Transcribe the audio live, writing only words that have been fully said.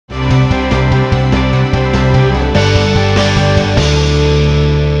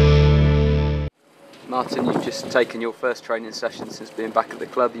Martin, you've just taken your first training session since being back at the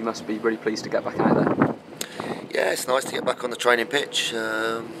club. You must be really pleased to get back out there. Yeah, it's nice to get back on the training pitch.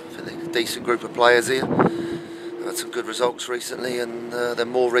 I think a decent group of players here. I've had some good results recently, and then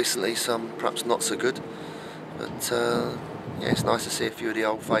more recently some perhaps not so good. But yeah, it's nice to see a few of the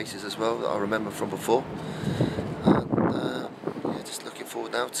old faces as well that I remember from before. And yeah, just looking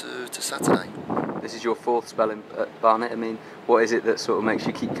forward now to Saturday. This is your fourth spell at Barnet. I mean, what is it that sort of makes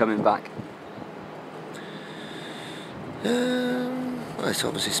you keep coming back? Well, it's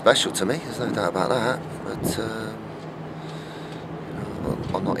obviously special to me, there's no doubt about that, but you know,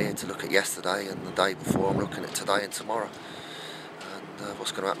 I'm not here to look at yesterday and the day before. I'm looking at today and tomorrow, and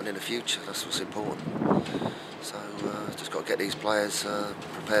what's going to happen in the future. That's what's important. So just got to get these players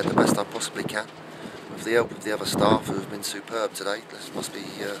prepared the best I possibly can, with the help of the other staff who have been superb today. This must be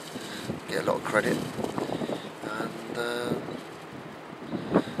get a lot of credit. And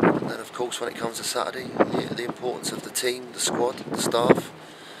then of course when it comes to Saturday, the importance of the team, the squad, the staff,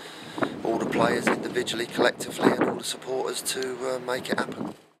 all the players individually, collectively, and all the supporters to make it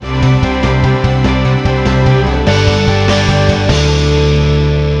happen.